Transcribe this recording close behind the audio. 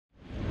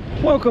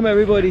Welcome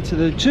everybody to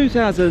the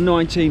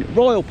 2019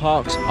 Royal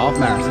Parks Half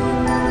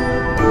Marathon.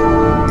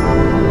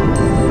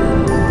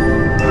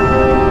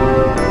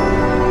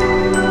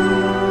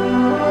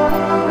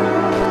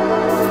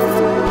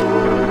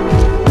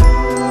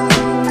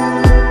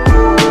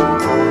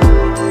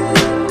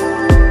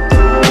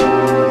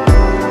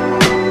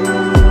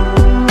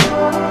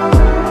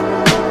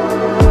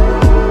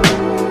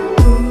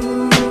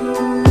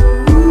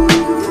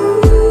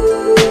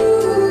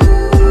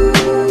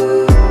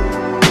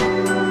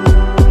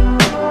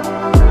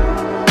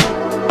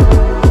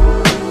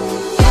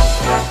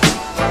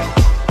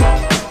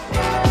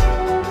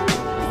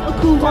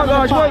 Hi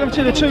guys, welcome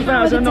to the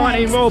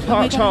 2019 Royal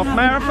Parks Half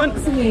Marathon.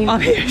 I'm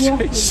here,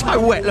 it's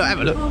so wet, look, have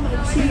a look.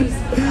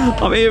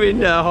 I'm here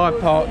in Hyde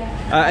Park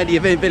at the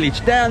event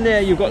village. Down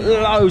there you've got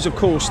loads of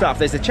cool stuff.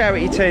 There's the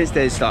charity tents,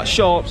 there's like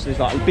shops, there's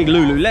like a big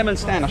Lululemon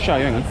stand, I'll show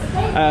you, hang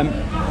on,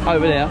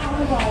 over there.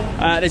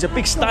 There's a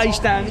big stage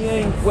down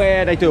here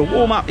where they do a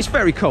warm-up. It's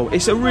very cool,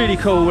 it's a really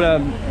cool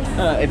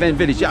event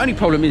village. The only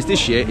problem is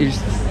this year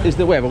is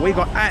the weather. We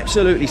got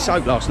absolutely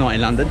soaked last night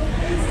in London.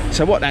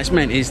 So what that's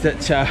meant is that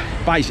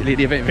basically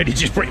the event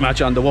village is pretty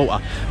much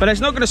underwater. But it's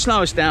not going to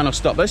slow us down or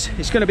stop us.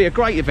 It's going to be a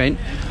great event.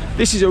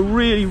 This is a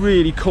really,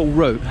 really cool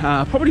route.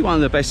 Probably one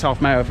of the best half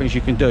marathons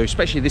you can do,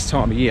 especially this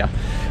time of year.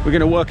 We're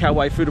going to work our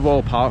way through the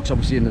Royal Parks,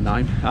 obviously in the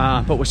name.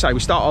 But we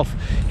start off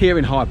here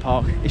in Hyde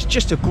Park. It's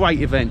just a great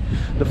event.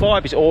 The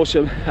vibe is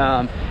awesome.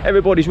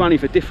 Everybody's running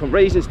for different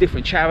reasons,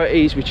 different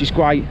charities, which is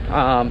great.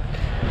 I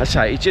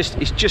say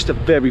it's just a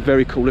very,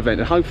 very cool event.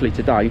 And hopefully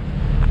today,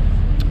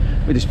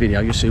 with this video,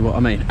 you'll see what I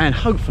mean, and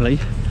hopefully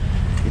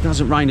it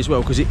doesn't rain as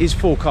well, because it is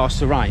forecast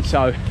to rain,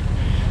 so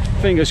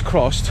fingers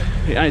crossed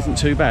it isn't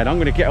too bad. I'm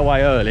going to get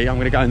away early. I'm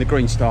going to go in the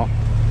green start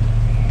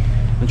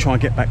and try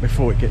and get back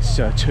before it gets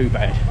too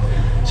bad.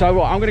 So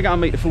right, I'm going to go and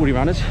meet the Fordy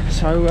runners,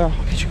 so I'll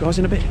catch you guys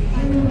in a bit.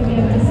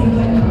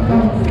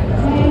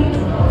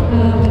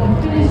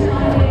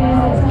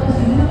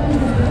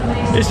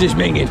 This is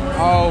minging.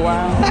 Oh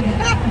wow.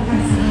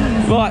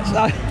 Right,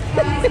 so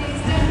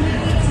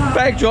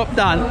bag drop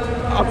done.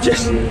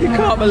 You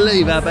can't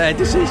believe how bad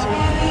this is.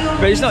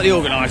 But it's not the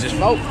organiser's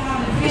fault,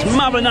 it's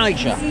Mother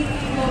Nature.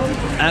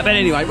 But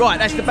anyway, right,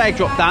 that's the bag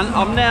drop done.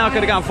 I'm now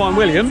going to go and find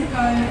William.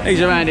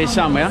 He's around here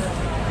somewhere.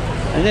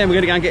 And then we're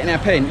going to go and get in our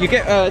pen. You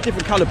get a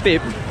different coloured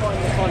bib,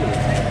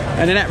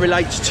 and then that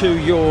relates to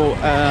your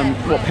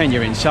what pen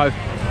you're in. So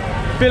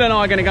Bill and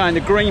I are going to go in the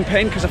green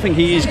pen, because I think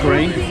he is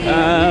green.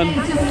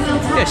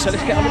 Yeah, so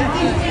let's get over there.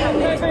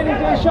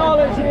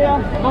 Charlotte's here.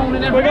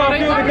 Morning, everybody. We're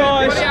going to the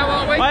guys.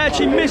 I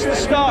actually missed the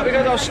start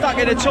because I was stuck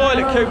in the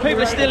toilet queue.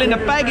 People are still in the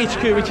baggage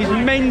queue, which is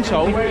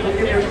mental.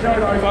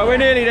 But we're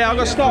nearly there. I've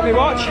got to start my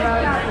watch.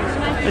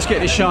 Let's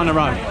get this show on the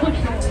road.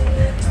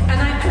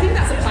 And I think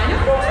that's a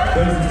pineapple.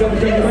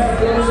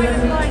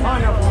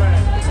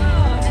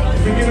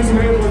 If you give us some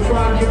help, we'll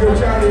try and give your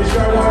charity a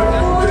shout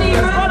out.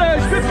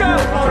 Runners, good go!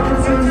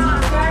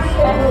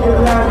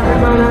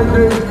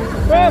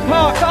 Royal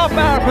Parks Half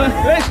Marathon,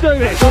 let's do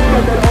this!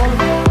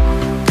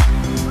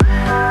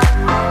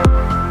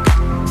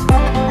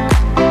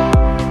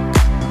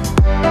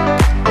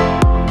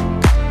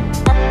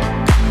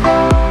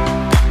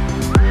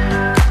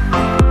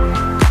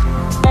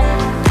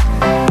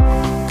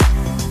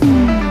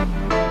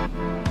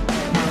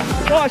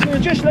 Right, so we're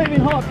just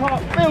leaving Hyde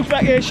Park. Bill's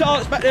back here,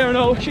 Charlotte's back there and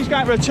all. She's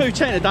going for a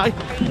 2:10 a day,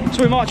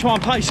 so we might try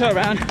and pace her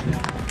around.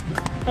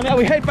 And now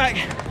we head back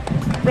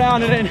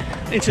round and then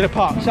into the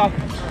park. So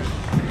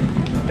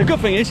the good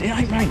thing is it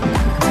ain't raining.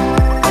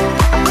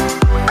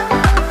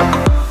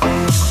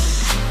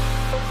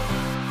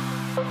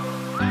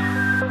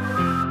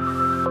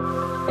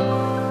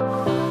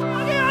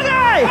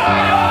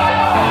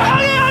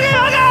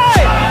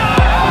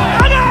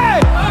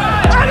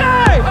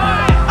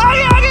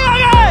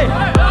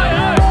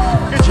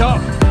 Good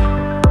job.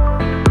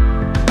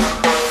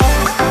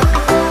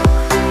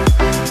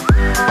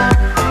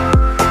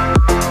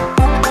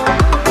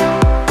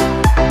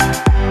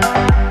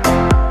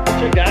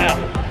 Check that out.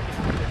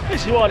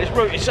 This is why this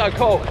route is so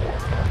cool.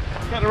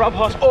 You're going to run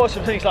past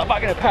awesome things like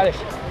Buckingham Palace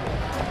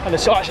and the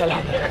sights of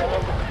London.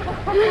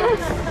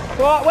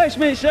 Right,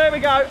 Westminster, here we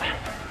go.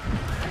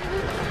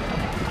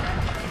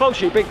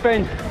 Bullshit, Big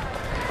Ben.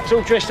 It's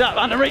all dressed up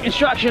under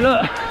reconstruction,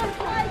 look.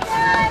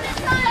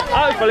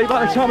 Hopefully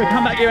by the time we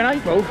come back here in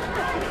April,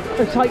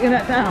 we're taking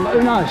that down, but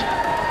who knows.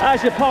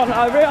 There's the apartment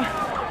over here.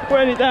 We're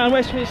heading down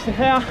Westminster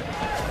Tower,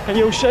 and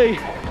you'll see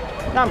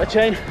number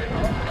 10.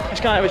 Let's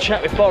go and have a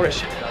chat with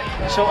Boris,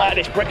 sort out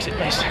this Brexit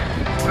mess.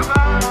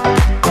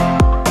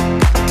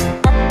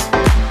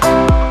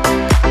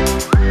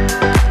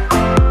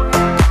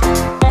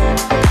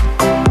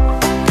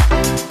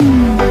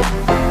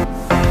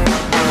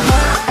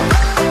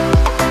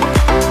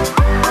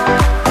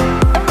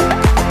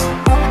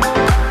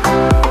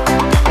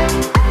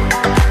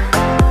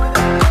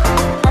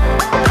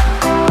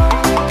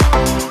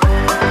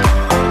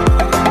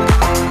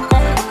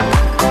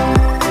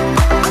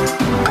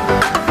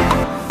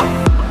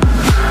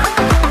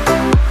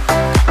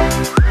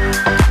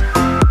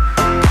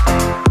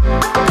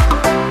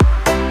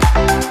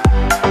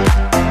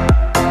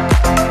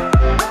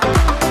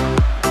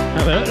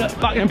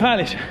 Buckingham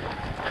Palace.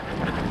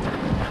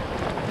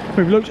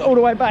 We've looked all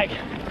the way back.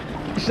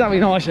 It's something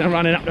nicer than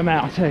running up the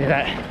mountain, I'll tell you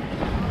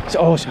that. It's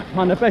awesome.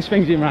 One of the best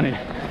things in running.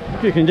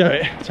 If you can do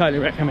it, totally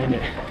recommend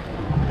it.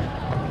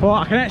 Well,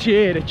 I can actually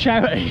hear the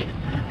charity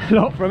a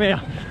lot from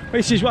here.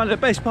 This is one of the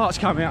best parts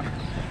coming up.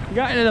 You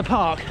go into the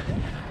park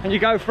and you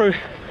go through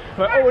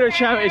where all the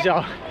charities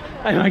are.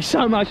 They make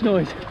so much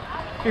noise.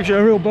 Gives you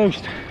a real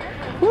boost.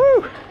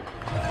 Woo!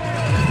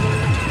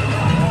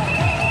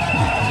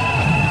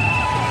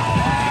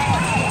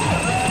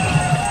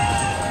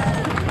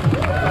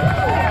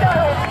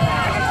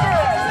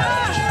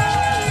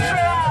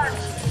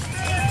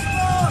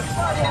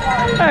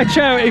 That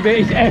charity bit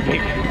is epic.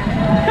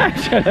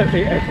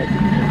 Absolutely epic.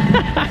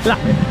 I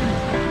love it.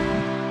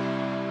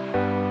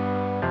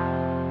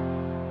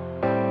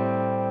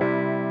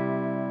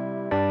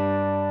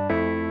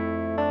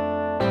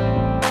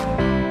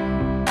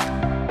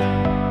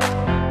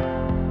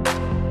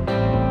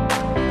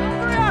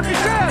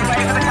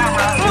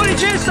 Fordy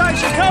Cheers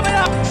Station coming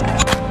up.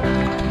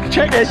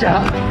 Check this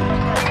out.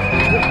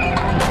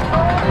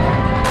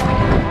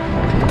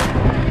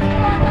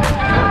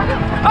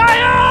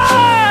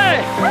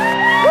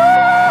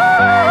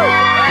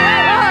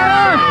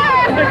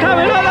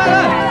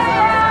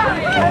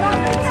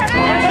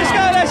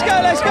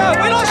 Let's go.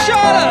 We lost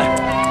Charlotte.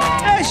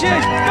 There she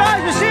is.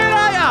 Guys, we'll see you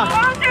later.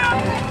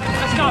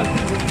 Let's go.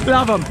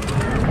 Love them.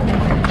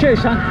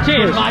 Cheers, son.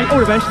 Cheers, mate. All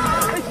the best.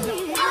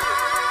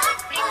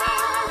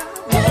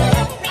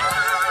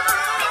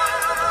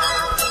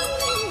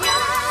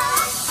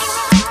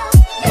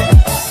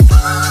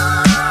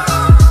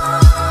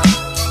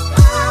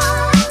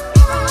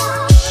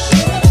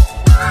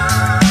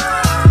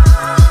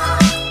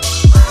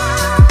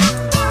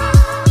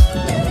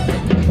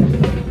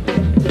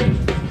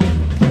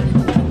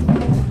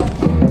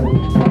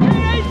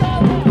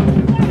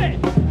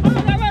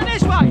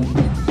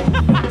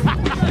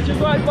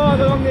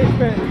 Along this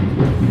bit,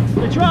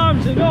 the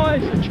drums, the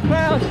noise, the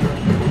crowds,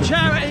 the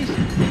charities,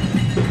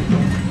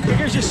 it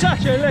gives you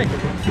such a lift.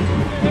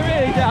 It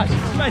really does.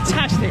 It's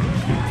fantastic.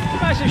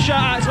 Massive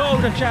shout out to all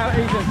the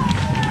charities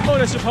and all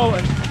the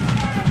supporters.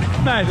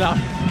 Mad love,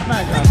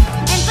 mad love.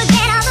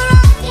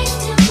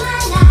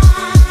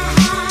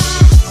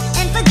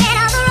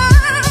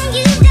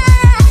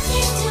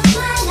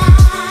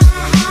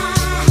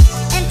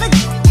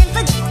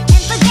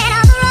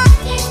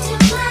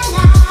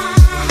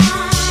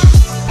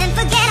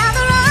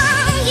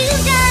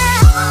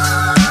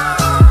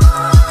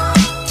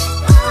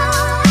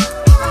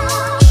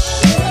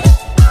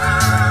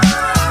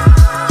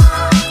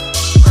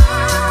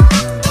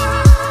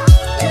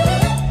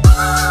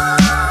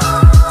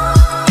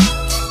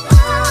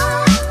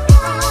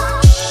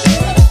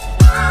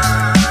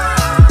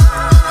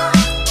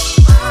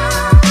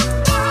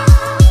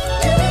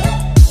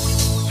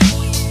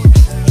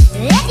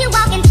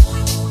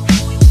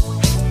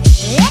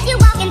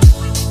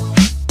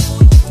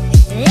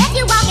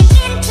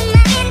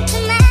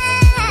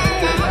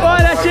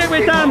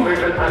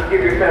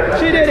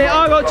 She did it.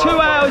 I got 2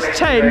 hours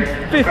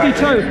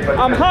 10:52.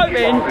 I'm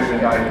hoping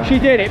she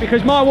did it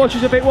because my watch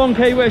was a bit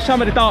wonky with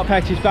some of the dark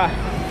patches, but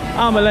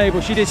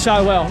unbelievable. She did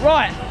so well.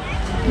 Right,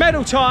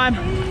 medal time.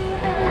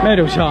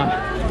 Medal time.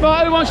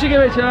 Right, who wants to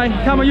give it today?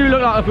 Come on, you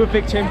look like a good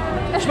victim.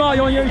 Smile,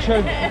 you're on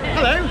YouTube.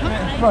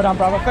 Hello. Well done,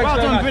 brother. Thanks well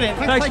very done, much. brilliant.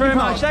 Thanks very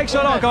much. Thanks a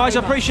lot, guys. I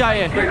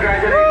appreciate it.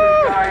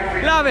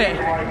 Woo! Love it.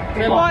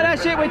 Right,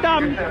 that's it. We're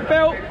done.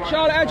 Bill,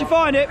 Charlotte, how'd you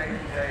find it?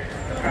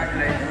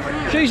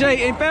 She's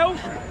eating, Bill.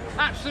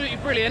 Absolutely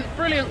brilliant,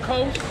 brilliant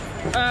course.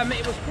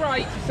 It was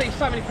great to see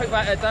so many people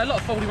out there. A lot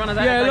of Fordy runners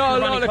out there. Yeah, a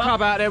lot of the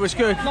club out there was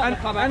good.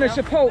 And the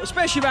support,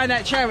 especially around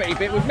that charity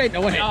bit, was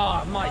mental, wasn't it?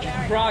 Oh, mate,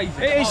 it's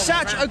crazy. It is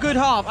such a good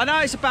half. I know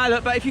it's a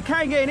ballot, but if you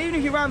can get in, even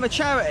if you run the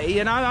charity,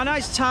 you know, I know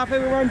it's tough.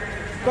 Everyone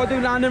got to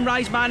do London,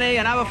 raise money,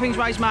 and other things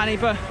raise money,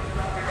 but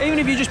even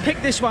if you just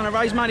pick this one and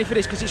raise money for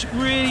this, because it's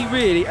really,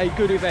 really a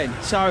good event.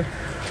 So,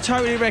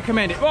 totally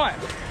recommend it. Right,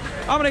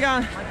 I'm going to go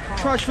and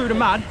trudge through the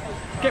mud,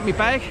 get me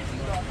bag,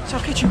 so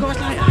I'll catch you guys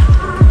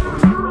later.